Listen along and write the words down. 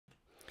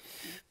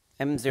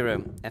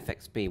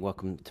M0FXB,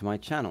 welcome to my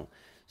channel.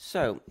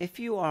 So, if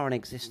you are an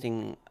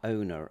existing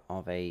owner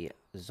of a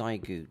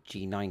XIEGO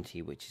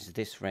G90, which is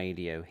this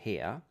radio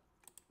here,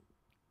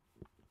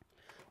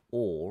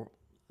 or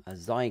a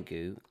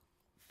XIEGO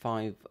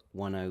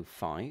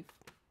 5105,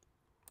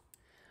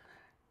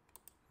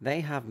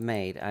 they have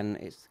made, and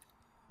it's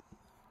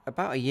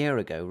about a year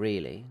ago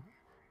really,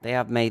 they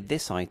have made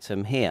this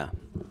item here,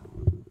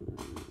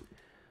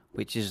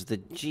 which is the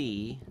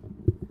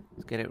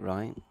let's get it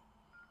right,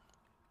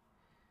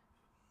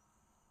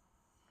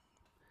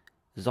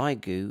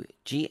 XIEGO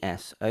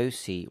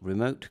GSOC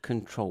remote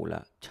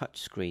controller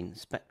touchscreen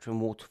spectrum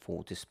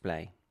waterfall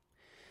display.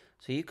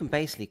 So you can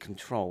basically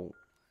control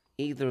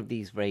either of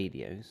these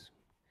radios,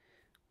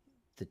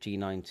 the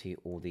G90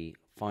 or the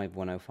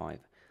 5105,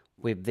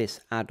 with this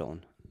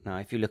add-on. Now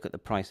if you look at the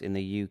price in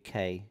the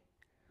UK,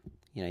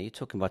 you know, you're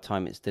talking by the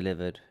time it's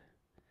delivered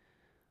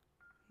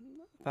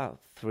about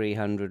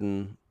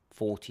 £340.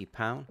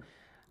 I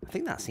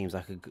think that seems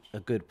like a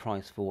good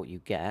price for what you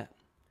get.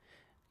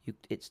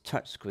 It's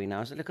touchscreen.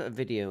 Now, as I look at a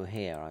video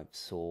here, I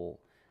saw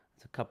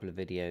a couple of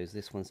videos.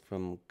 This one's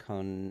from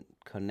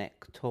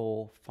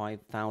Connector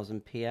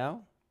 5000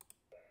 PL,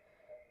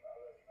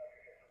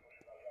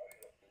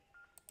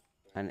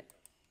 and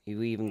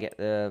you even get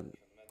the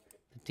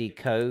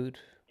decode.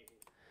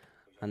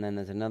 And then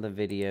there's another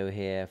video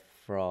here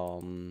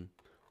from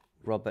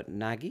Robert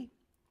Nagy,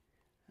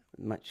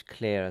 much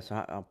clearer.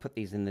 So I'll put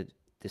these in the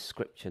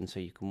description so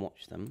you can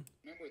watch them.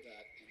 Remember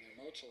that in the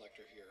remote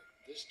selector here.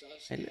 This does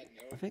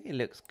I think it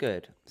looks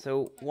good.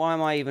 So why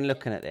am I even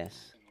looking at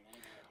this?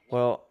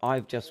 Well,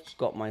 I've just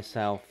got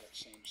myself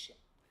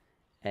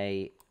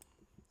a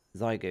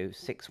XIEGO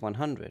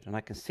 6100, and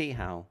I can see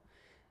how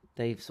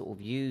they've sort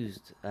of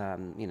used,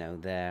 you know,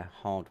 their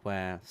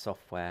hardware,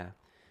 software,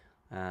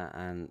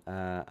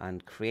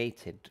 and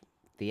created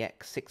the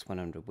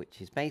X6100,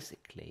 which is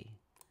basically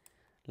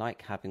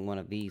like having one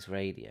of these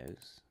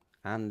radios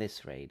and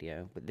this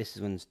radio, but this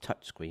one's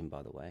touchscreen,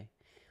 by the way,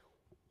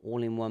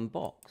 all in one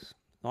box.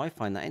 I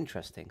find that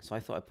interesting, so I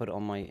thought I'd put it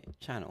on my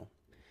channel.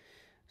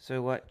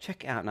 So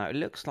check it out now. It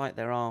looks like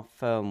there are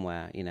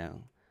firmware, you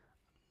know,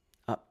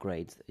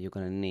 upgrades that you're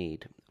going to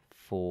need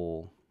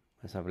for.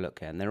 Let's have a look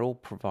here, and they're all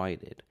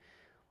provided.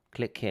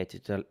 Click here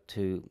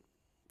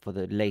for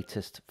the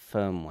latest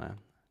firmware.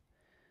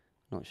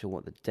 Not sure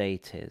what the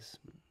date is.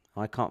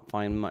 I can't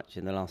find much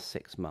in the last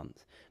 6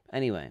 months. But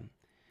anyway,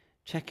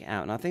 check it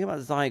out. Now, think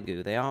about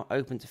XIEGO. They are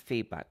open to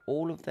feedback.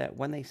 All of their,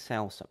 when they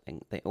sell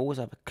something, they always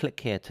have a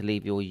click here to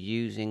leave your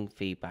using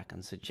feedback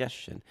and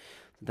suggestion.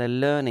 They're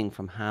learning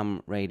from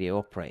ham radio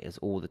operators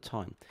all the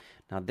time.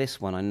 Now, this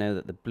one, I know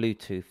that the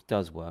Bluetooth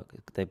does work.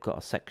 They've got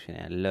a section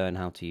here, learn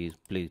how to use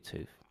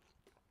Bluetooth.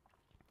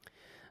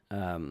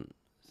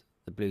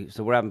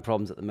 So we're having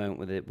problems at the moment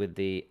with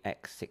the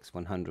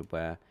X6100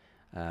 where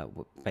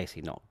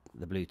basically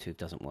the Bluetooth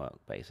doesn't work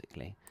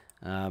basically.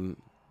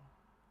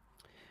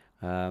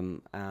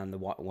 And the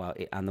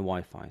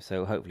Wi-Fi.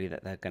 So hopefully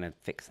that they're going to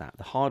fix that.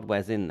 The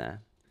hardware's in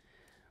there.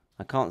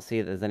 I can't see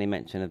that there's any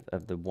mention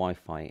of the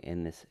Wi-Fi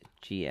in this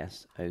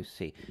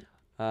GSOC.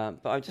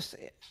 But I just,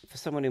 for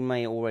someone who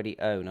may already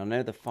own, I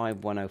know the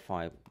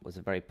 5105 was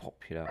a very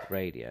popular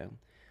radio.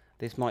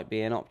 This might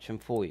be an option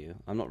for you.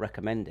 I'm not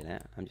recommending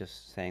it. I'm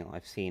just saying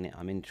I've seen it.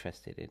 I'm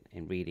interested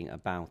in reading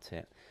about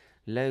it.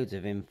 Loads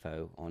of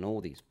info on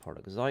all these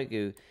products.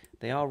 XIEGO,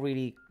 they are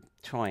really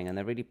trying, and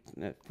they're really,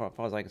 as far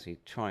as I can see,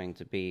 trying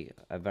to be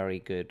a very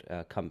good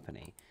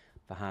company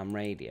for ham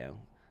radio.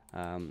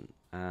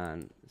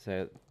 And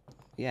so,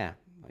 yeah,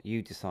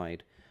 you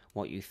decide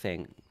what you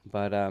think.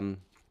 But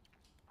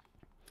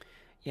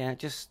yeah,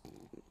 just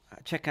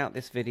check out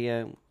this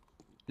video.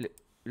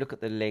 Look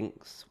at the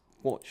links.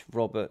 Watch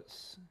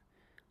Robert's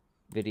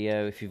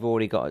video if you've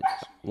already got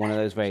one of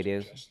those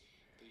radios.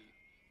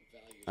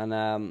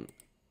 And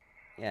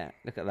yeah,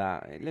 look at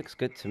that. It looks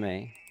good to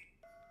me.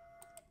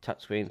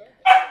 Touchscreen.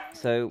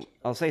 So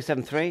I'll say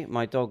 7.3.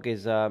 My dog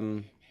is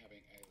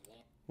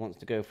wants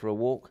to go for a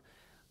walk.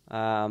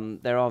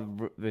 There are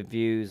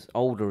reviews,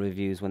 older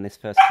reviews when this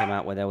first came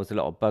out, where there was a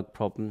lot of bug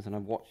problems, and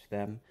I've watched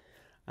them.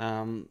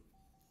 And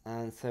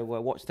so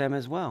watch them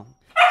as well.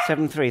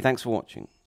 7.3. Thanks for watching.